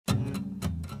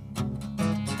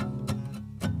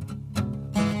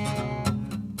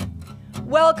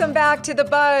Welcome back to The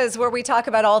Buzz, where we talk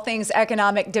about all things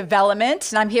economic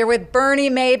development. And I'm here with Burnie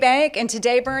Maybank. And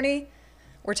today, Burnie,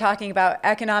 we're talking about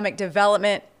economic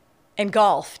development and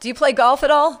golf. Do you play golf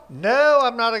at all? No,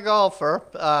 I'm not a golfer.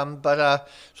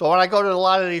 So when I go to a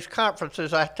lot of these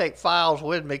conferences, I take files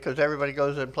with me because everybody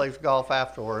goes and plays golf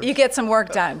afterwards. You get some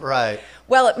work done. Right.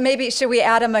 Well, maybe should we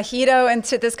add a mojito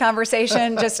into this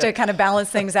conversation just to kind of balance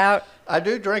things out? I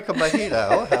do drink a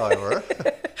mojito, however.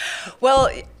 Well,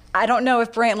 I don't know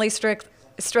if Brantley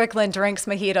Strickland drinks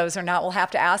mojitos or not. We'll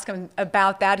have to ask him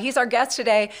about that. He's our guest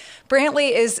today.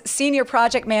 Brantley is Senior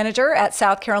Project Manager at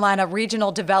South Carolina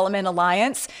Regional Development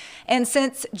Alliance. And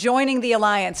since joining the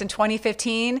Alliance in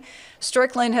 2015,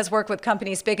 Strickland has worked with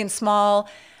companies big and small,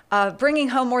 bringing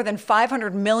home more than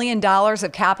 $500 million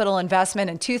of capital investment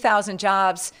and 2,000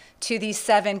 jobs to the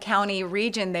 7-county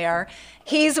region there.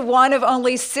 He's one of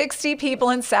only 60 people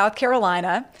in South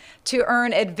Carolina to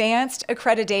earn advanced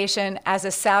accreditation as a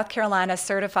South Carolina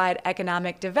certified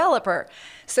economic developer.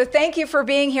 So thank you for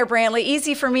being here, Brantley.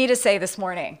 Easy for me to say this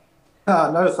morning.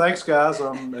 No, thanks, guys.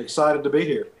 I'm excited to be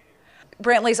here.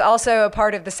 Brantley's also a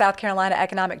part of the South Carolina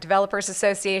Economic Developers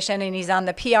Association, and he's on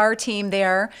the PR team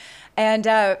there. And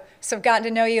so I've gotten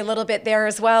to know you a little bit there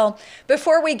as well.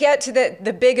 Before we get to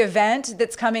the big event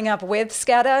that's coming up with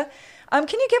SCEDA,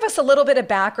 can you give us a little bit of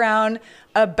background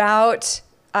about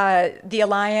the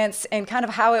Alliance and kind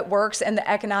of how it works in the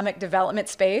economic development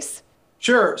space?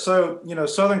 Sure. So,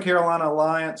 Southern Carolina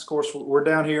Alliance, of course, we're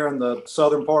down here in the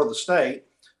southern part of the state,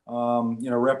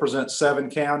 represents 7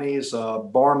 counties,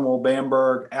 Barnwell,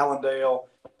 Bamberg, Allendale,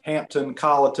 Hampton,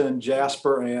 Colleton,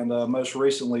 Jasper, and most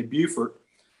recently Beaufort.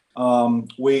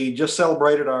 We just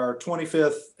celebrated our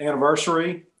 25th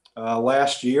anniversary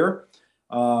last year.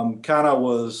 Kind of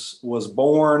was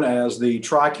born as the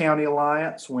Tri-County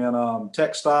Alliance when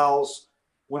textiles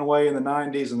went away in the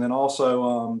 90s, and then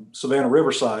also Savannah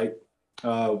Riverside,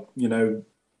 amped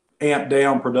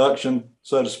down production,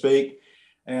 so to speak.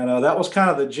 And that was kind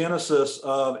of the genesis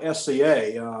of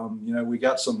SCA. We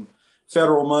got some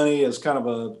federal money as kind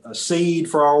of a seed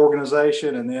for our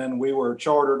organization, and then we were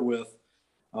chartered with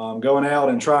going out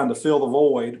and trying to fill the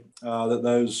void that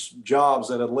those jobs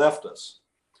that had left us.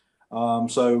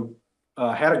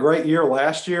 Had a great year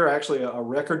last year, actually a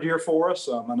record year for us.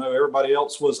 I know everybody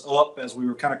else was up as we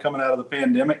were kind of coming out of the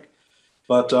pandemic,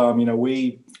 but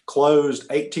we closed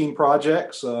 18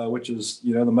 projects, which is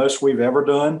the most we've ever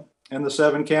done in the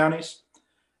 7 counties,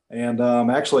 and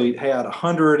actually had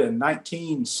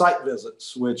 119 site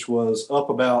visits, which was up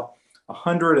about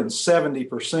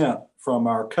 170% from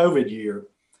our COVID year.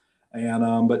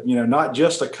 And but not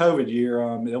just a COVID year,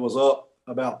 it was up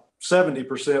about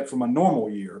 70% from a normal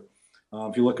year.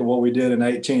 If you look at what we did in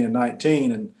 18 and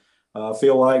 19, and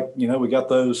feel like we got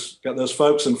those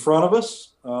folks in front of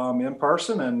us in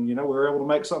person, and we were able to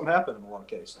make something happen in a lot of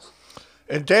cases.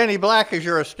 And Danny Black is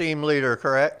your esteemed leader,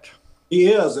 correct? He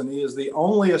is, and he is the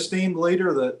only esteemed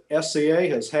leader that SCA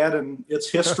has had in its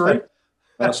history.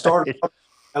 Started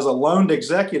as a loaned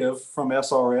executive from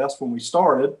SRS when we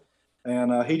started,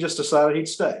 and he just decided he'd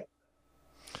stay.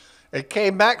 And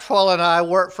Kay Maxwell and I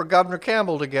worked for Governor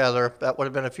Campbell together. That would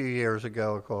have been a few years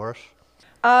ago, of course.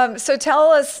 So tell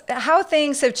us how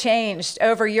things have changed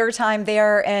over your time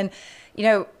there. And,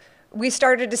 we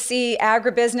started to see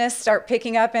agribusiness start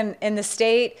picking up in the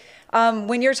state.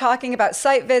 When you're talking about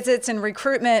site visits and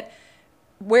recruitment,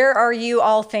 where are you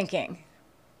all thinking?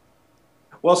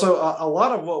 Well, so a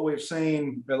lot of what we've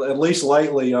seen, at least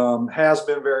lately, has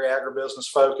been very agribusiness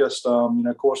focused.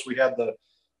 Of course, we had the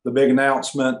big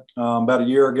announcement about a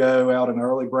year ago out in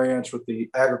Early Branch with the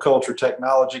Agriculture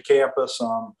Technology Campus.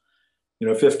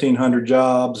 1,500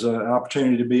 jobs, an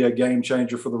opportunity to be a game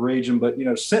changer for the region. But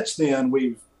since then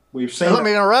we've seen. Let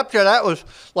me interrupt you. That was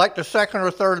like the second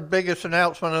or third biggest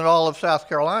announcement in all of South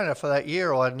Carolina for that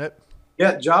year, wasn't it?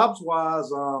 Yeah, jobs wise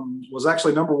was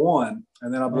actually number 1,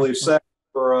 and then I believe second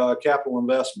for capital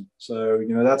investment. So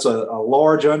that's a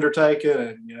large undertaking,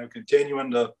 and continuing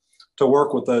to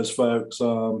work with those folks,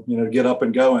 to get up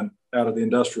and going out of the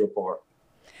industrial park.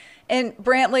 And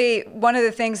Brantley, one of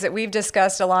the things that we've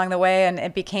discussed along the way, and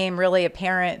it became really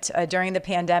apparent during the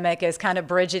pandemic, is kind of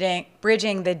bridging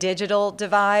the digital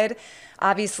divide.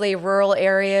 Obviously, rural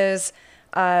areas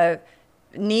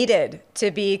needed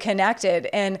to be connected,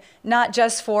 and not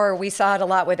just we saw it a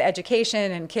lot with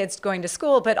education and kids going to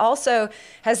school, but also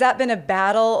has that been a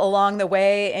battle along the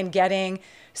way in getting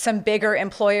some bigger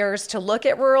employers to look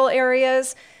at rural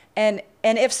areas? And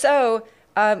if so,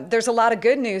 there's a lot of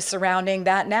good news surrounding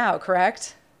that now,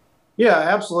 correct? Yeah,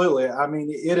 absolutely. I mean,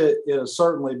 it has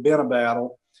certainly been a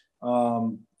battle,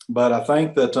 but I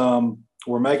think that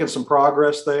we're making some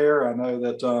progress there. I know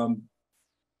that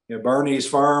Burnie's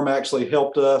firm actually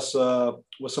helped us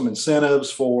with some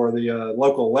incentives for the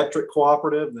local electric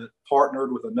cooperative that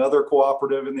partnered with another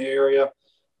cooperative in the area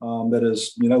that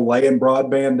is, laying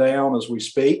broadband down as we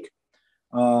speak.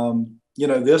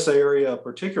 This area,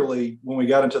 particularly when we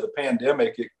got into the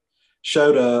pandemic, it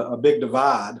showed a big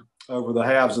divide over the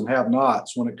haves and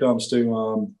have-nots when it comes to,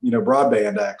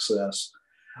 broadband access.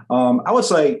 I would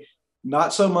say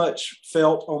not so much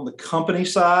felt on the company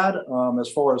side as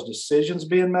far as decisions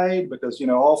being made, because,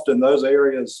 often those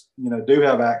areas, do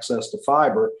have access to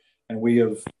fiber, and we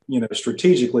have,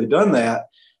 strategically done that.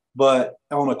 But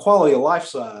on a quality of life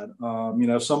side,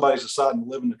 if somebody's deciding to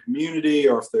live in the community,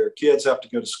 or if their kids have to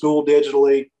go to school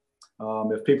digitally,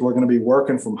 if people are going to be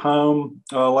working from home,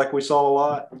 like we saw a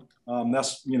lot,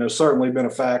 that's, certainly been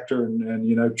a factor,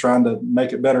 and trying to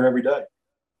make it better every day.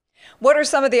 What are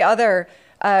some of the other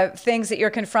things that you're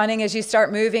confronting as you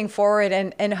start moving forward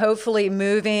and hopefully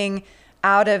moving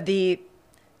out of the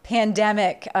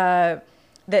pandemic,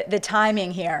 the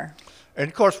timing here? And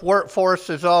of course, workforce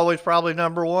is always probably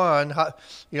number one,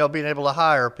 being able to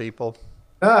hire people.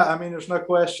 There's no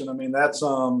question. That's,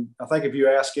 I think if you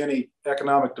ask any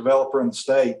economic developer in the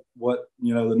state what,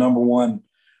 the number one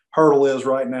hurdle is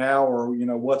right now, or,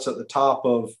 what's at the top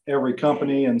of every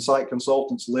company and site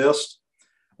consultants list,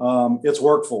 it's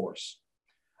workforce.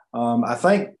 I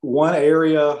think one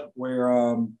area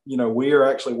where, we are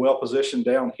actually well positioned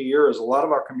down here is a lot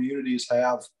of our communities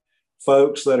have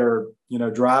folks that are,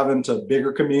 driving to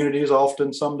bigger communities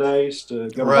often some days to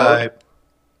go right. work.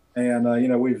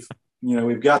 And,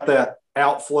 we've got that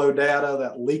outflow data,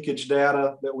 that leakage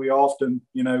data that we often,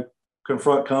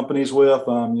 confront companies with.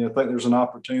 I think there's an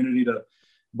opportunity to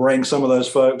bring some of those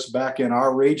folks back in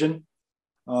our region.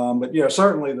 But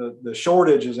certainly the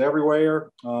shortage is everywhere.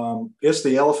 It's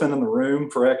the elephant in the room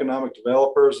for economic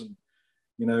developers. And,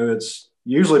 it's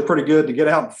usually pretty good to get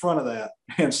out in front of that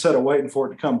instead of waiting for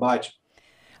it to come bite you.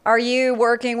 Are you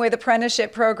working with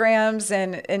apprenticeship programs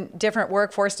and different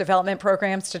workforce development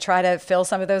programs to try to fill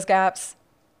some of those gaps?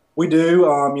 We do.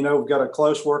 We've got a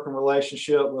close working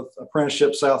relationship with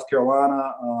Apprenticeship South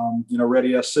Carolina,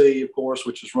 Ready SC, of course,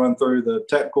 which is run through the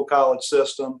technical college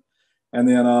system. And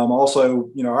then also,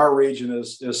 our region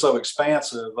is so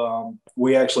expansive.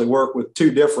 We actually work with two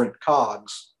different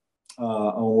COGs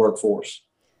on workforce.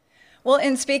 Well,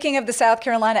 and speaking of the South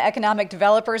Carolina Economic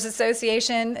Developers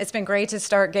Association, it's been great to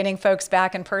start getting folks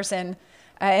back in person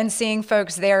and seeing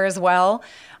folks there as well.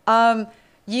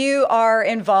 You are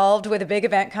involved with a big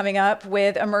event coming up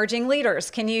with Emerging Leaders.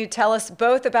 Can you tell us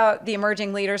both about the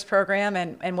Emerging Leaders program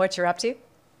and what you're up to?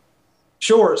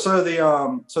 Sure. So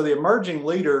the Emerging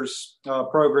Leaders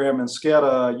program in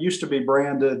SCEDA used to be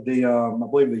branded I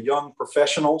believe the Young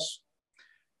Professionals.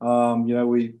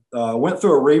 We went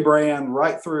through a rebrand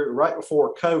right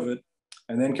before COVID,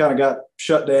 and then kind of got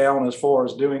shut down as far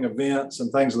as doing events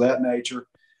and things of that nature.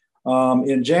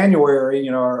 In January,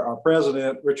 our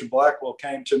president, Richard Blackwell,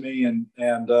 came to me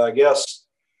and I guess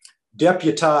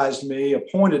deputized me,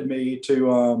 appointed me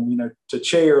to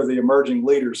chair the Emerging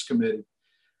Leaders Committee.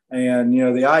 And,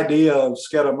 the idea of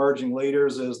SCEDA Emerging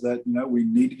Leaders is that, we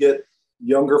need to get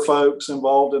younger folks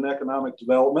involved in economic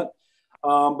development.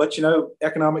 But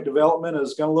economic development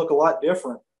is going to look a lot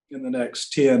different in the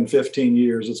next 10, 15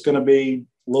 years. It's going to be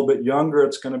a little bit younger.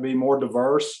 It's going to be more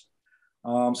diverse.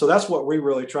 So that's what we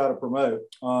really try to promote.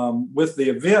 With the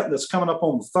event that's coming up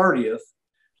on the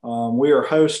 30th, we are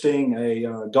hosting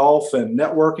a golf and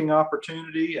networking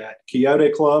opportunity at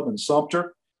Quixote Club in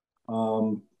Sumter.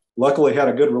 Luckily had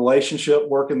a good relationship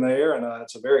working there, and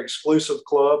it's a very exclusive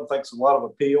club. I think it's a lot of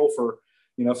appeal for,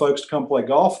 folks to come play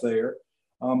golf there.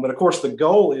 But of course, the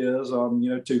goal is,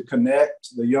 to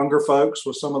connect the younger folks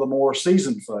with some of the more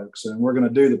seasoned folks, and we're going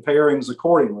to do the pairings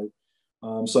accordingly,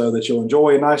 so that you'll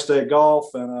enjoy a nice day of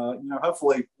golf and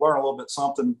hopefully learn a little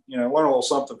something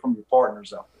from your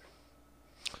partners out there.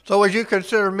 So, would you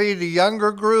consider me the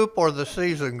younger group or the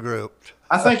seasoned group?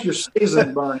 I think you're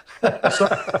seasoned, Burnie.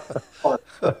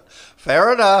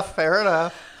 Fair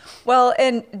enough. Well,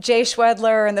 and Jay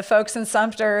Schwedler and the folks in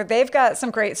Sumter, they've got some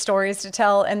great stories to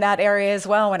tell in that area as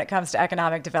well when it comes to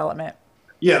economic development.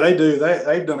 Yeah, they do.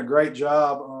 They've done a great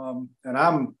job. And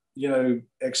I'm,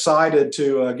 excited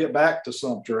to get back to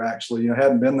Sumter, actually.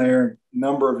 Hadn't been there a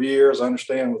number of years. I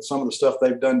understand with some of the stuff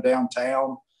they've done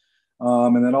downtown.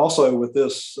 And then also with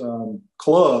this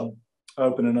club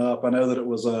opening up, I know that it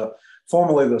was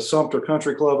formerly the Sumter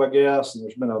Country Club, I guess, and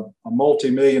there's been a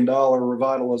multi-million-dollar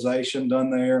revitalization done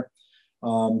there.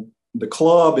 The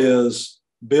club is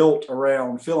built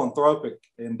around philanthropic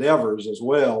endeavors as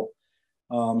well.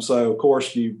 So, of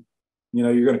course, you're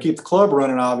going to keep the club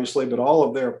running, obviously, but all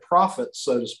of their profits,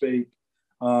 so to speak,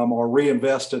 are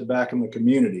reinvested back in the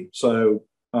community. So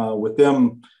with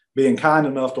them being kind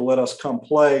enough to let us come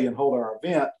play and hold our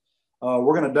event,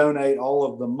 we're going to donate all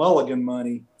of the Mulligan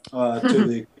money to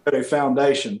the Accreditation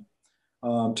Foundation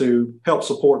to help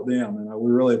support them. And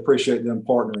we really appreciate them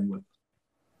partnering with us.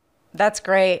 That's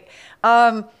great.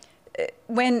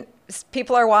 When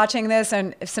people are watching this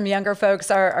and if some younger folks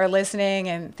are listening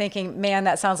and thinking, man,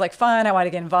 that sounds like fun, I want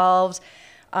to get involved,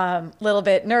 a little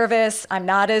bit nervous, I'm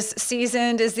not as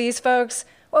seasoned as these folks,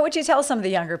 what would you tell some of the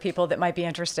younger people that might be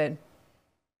interested?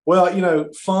 Well,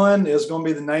 fun is going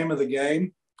to be the name of the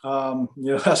game.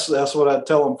 That's what I'd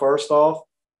tell them first off.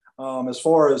 As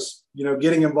far as,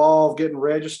 getting involved, getting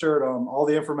registered, all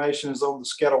the information is on the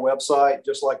SCETA website,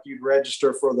 just like you'd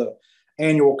register for the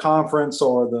annual conference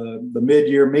or the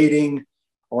mid-year meeting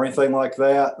or anything like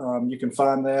that. You can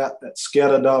find that at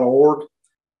sceta.org.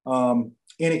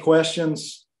 Any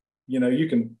questions, you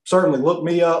can certainly look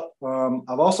me up.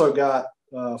 I've also got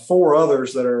 4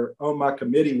 others that are on my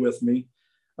committee with me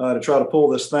to try to pull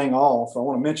this thing off. I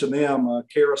want to mention them,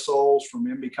 Kara Souls from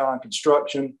MBCon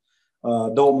Construction,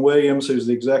 Dalton Williams, who's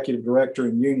the executive director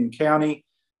in Union County,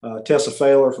 Tessa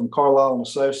Failer from Carlisle and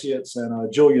Associates,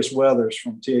 and Julius Weathers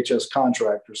from THS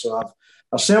Contractors. So I've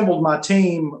assembled my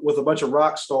team with a bunch of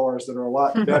rock stars that are a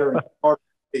lot better and harder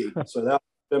to beat. So that's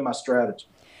been my strategy.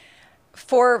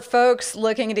 For folks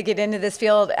looking to get into this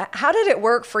field, how did it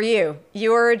work for you?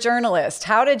 You were a journalist.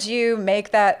 How did you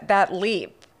make that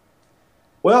leap?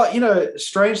 Well,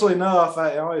 strangely enough,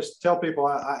 I always tell people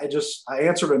I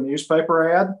answered a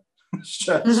newspaper ad.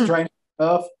 Strange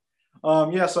enough.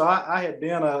 So I had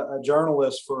been a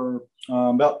journalist for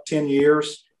about 10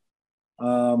 years.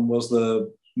 Was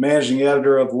the managing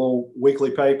editor of a little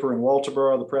weekly paper in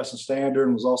Walterboro, the Press and Standard,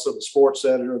 and was also the sports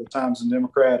editor of the Times and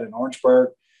Democrat in Orangeburg.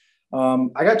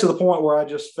 I got to the point where I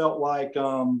just felt like,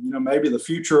 maybe the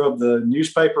future of the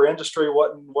newspaper industry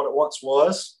wasn't what it once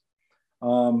was.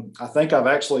 I think I've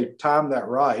actually timed that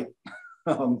right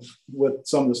with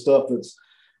some of the stuff that's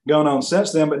gone on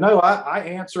since then. But no, I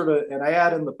answered an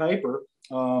ad in the paper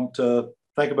to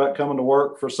think about coming to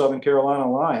work for Southern Carolina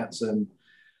Alliance. And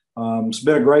it's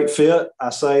been a great fit. I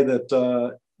say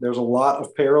that there's a lot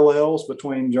of parallels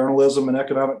between journalism and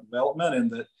economic development,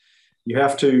 and that you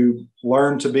have to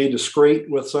learn to be discreet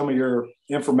with some of your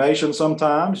information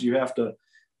sometimes. You have to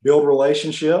build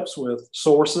relationships with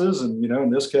sources and,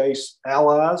 in this case,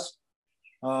 allies.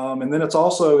 And then it's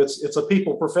a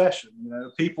people profession.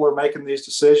 People are making these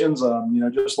decisions,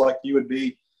 just like you would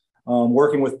be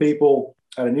working with people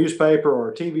at a newspaper or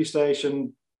a TV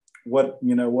station, what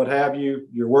have you.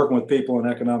 You're working with people in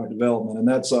economic development. And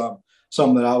that's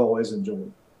something that I've always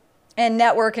enjoyed. And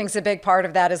networking's a big part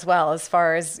of that as well, as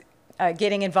far as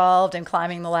getting involved and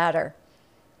climbing the ladder.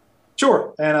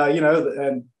 Sure. And,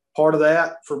 and part of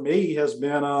that for me has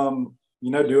been,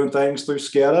 doing things through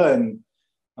SCETA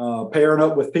and pairing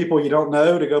up with people you don't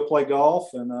know to go play golf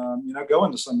and, go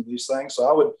into some of these things. So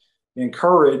I would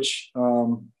encourage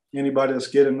anybody that's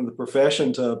getting into the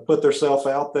profession to put themselves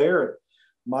out there. It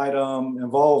might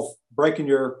involve breaking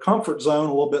your comfort zone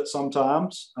a little bit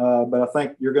sometimes, but I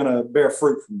think you're going to bear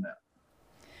fruit from that.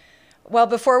 Well,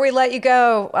 before we let you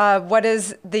go, what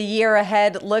does the year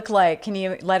ahead look like? Can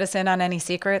you let us in on any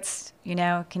secrets?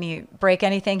 Can you break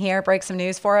anything here, break some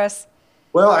news for us?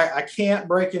 Well, I can't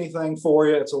break anything for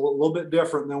you. It's a little bit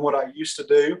different than what I used to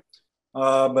do.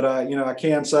 But I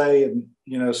can say,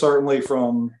 and, certainly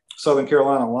from Southern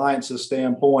Carolina Alliance's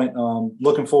standpoint,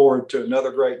 looking forward to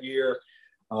another great year.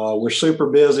 We're super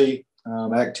busy.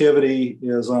 Activity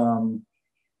is,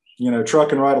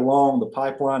 trucking right along. The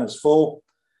pipeline is full.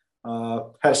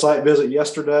 Had a site visit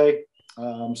yesterday.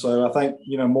 So I think,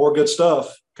 more good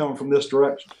stuff coming from this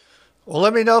direction. Well,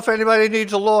 let me know if anybody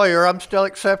needs a lawyer. I'm still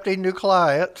accepting new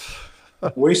clients.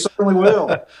 We certainly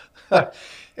will.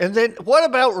 And then what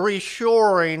about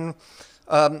reshoring?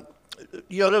 There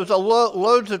was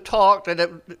loads of talk that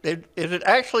is it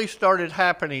actually started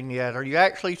happening yet? Are you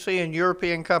actually seeing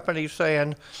European companies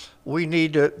saying we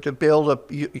need to build a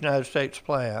United States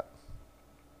plant?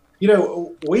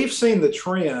 We've seen the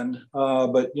trend,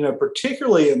 but,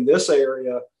 particularly in this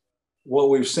area,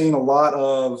 what we've seen a lot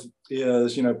of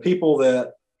is, people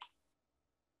that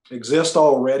exist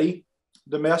already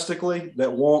domestically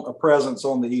that want a presence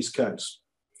on the East Coast.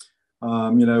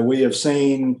 We have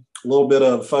seen a little bit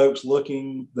of folks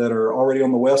looking that are already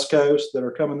on the West Coast that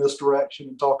are coming this direction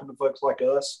and talking to folks like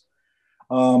us.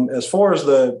 As far as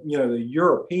the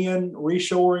European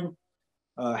reshoring,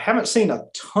 haven't seen a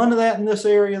ton of that in this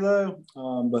area though,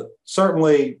 but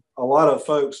certainly a lot of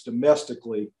folks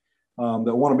domestically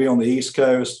that want to be on the East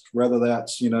Coast, whether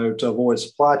that's, to avoid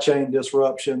supply chain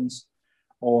disruptions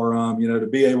or to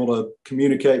be able to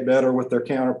communicate better with their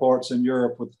counterparts in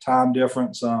Europe with the time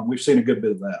difference. We've seen a good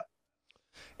bit of that.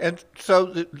 And so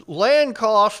the land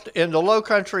cost in the low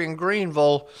country in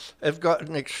Greenville have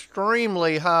gotten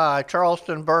extremely high.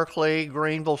 Charleston, Berkeley,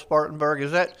 Greenville, Spartanburg.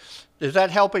 Is that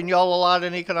helping y'all a lot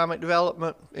in economic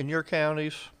development in your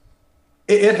counties?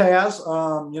 It has,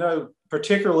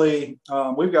 particularly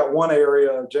we've got one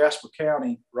area of Jasper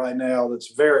County right now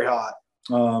that's very hot,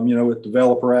 with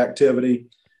developer activity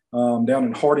down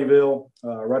in Hardyville,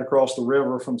 right across the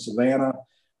river from Savannah.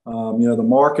 The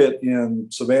market in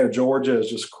Savannah, Georgia is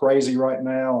just crazy right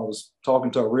now. I was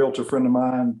talking to a realtor friend of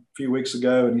mine a few weeks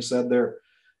ago, and he said they're,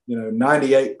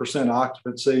 98%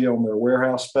 occupancy on their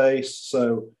warehouse space.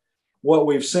 So what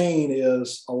we've seen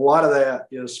is a lot of that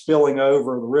is spilling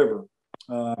over the river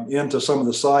into some of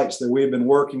the sites that we've been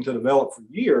working to develop for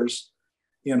years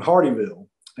in Hardyville.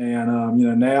 And,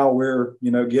 now we're,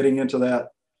 getting into that,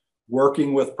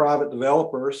 working with private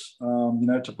developers,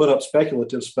 to put up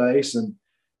speculative space, and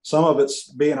some of it's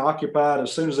being occupied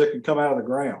as soon as it can come out of the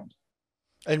ground.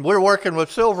 And we're working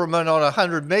with Silverman on a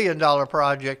 $100 million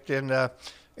project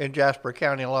in Jasper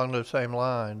County along those same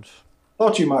lines.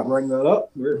 Thought you might bring that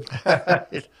up.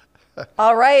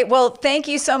 All right. Well, thank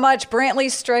you so much. Brantley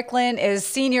Strickland is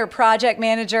Senior Project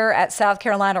Manager at South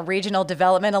Carolina Regional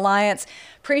Development Alliance.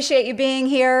 Appreciate you being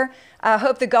here. I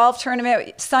hope the golf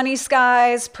tournament, sunny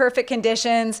skies, perfect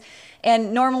conditions.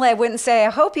 And normally I wouldn't say I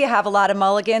hope you have a lot of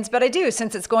mulligans, but I do,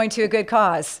 since it's going to a good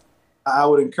cause. I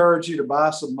would encourage you to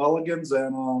buy some mulligans.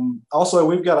 And also,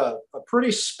 we've got a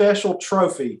pretty special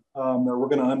trophy that we're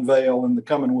going to unveil in the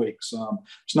coming weeks.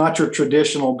 It's not your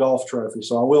traditional golf trophy,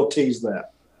 so I will tease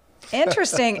that.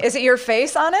 Interesting. Is it your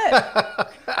face on it?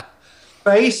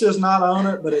 Face is not on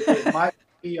it, but it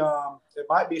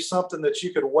might be something that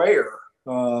you could wear,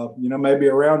 maybe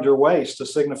around your waist to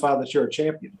signify that you're a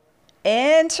champion.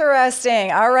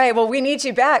 Interesting. All right. Well, we need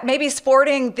you back. Maybe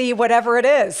sporting the whatever it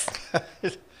is.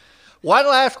 One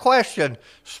last question.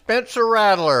 Spencer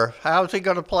Rattler, how's he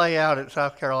going to play out at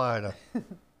South Carolina?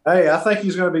 Hey, I think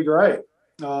he's going to be great.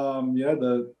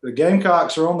 The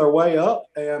Gamecocks are on their way up,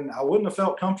 and I wouldn't have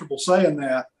felt comfortable saying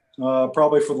that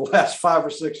probably for the last 5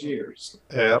 or 6 years.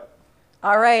 Yep.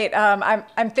 All right.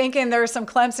 I'm thinking there are some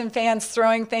Clemson fans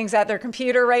throwing things at their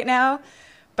computer right now,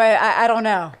 but I don't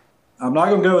know. I'm not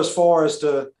going to go as far as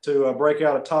to break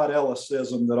out a Todd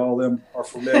Ellis-ism that all of them are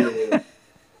familiar with.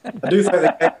 I do think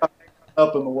they came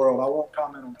up in the world. I won't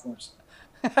comment on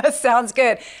Clemson. Sounds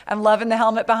good. I'm loving the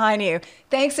helmet behind you.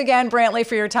 Thanks again, Brantley,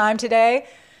 for your time today.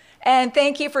 And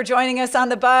thank you for joining us on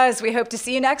The Buzz. We hope to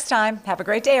see you next time. Have a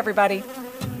great day, everybody.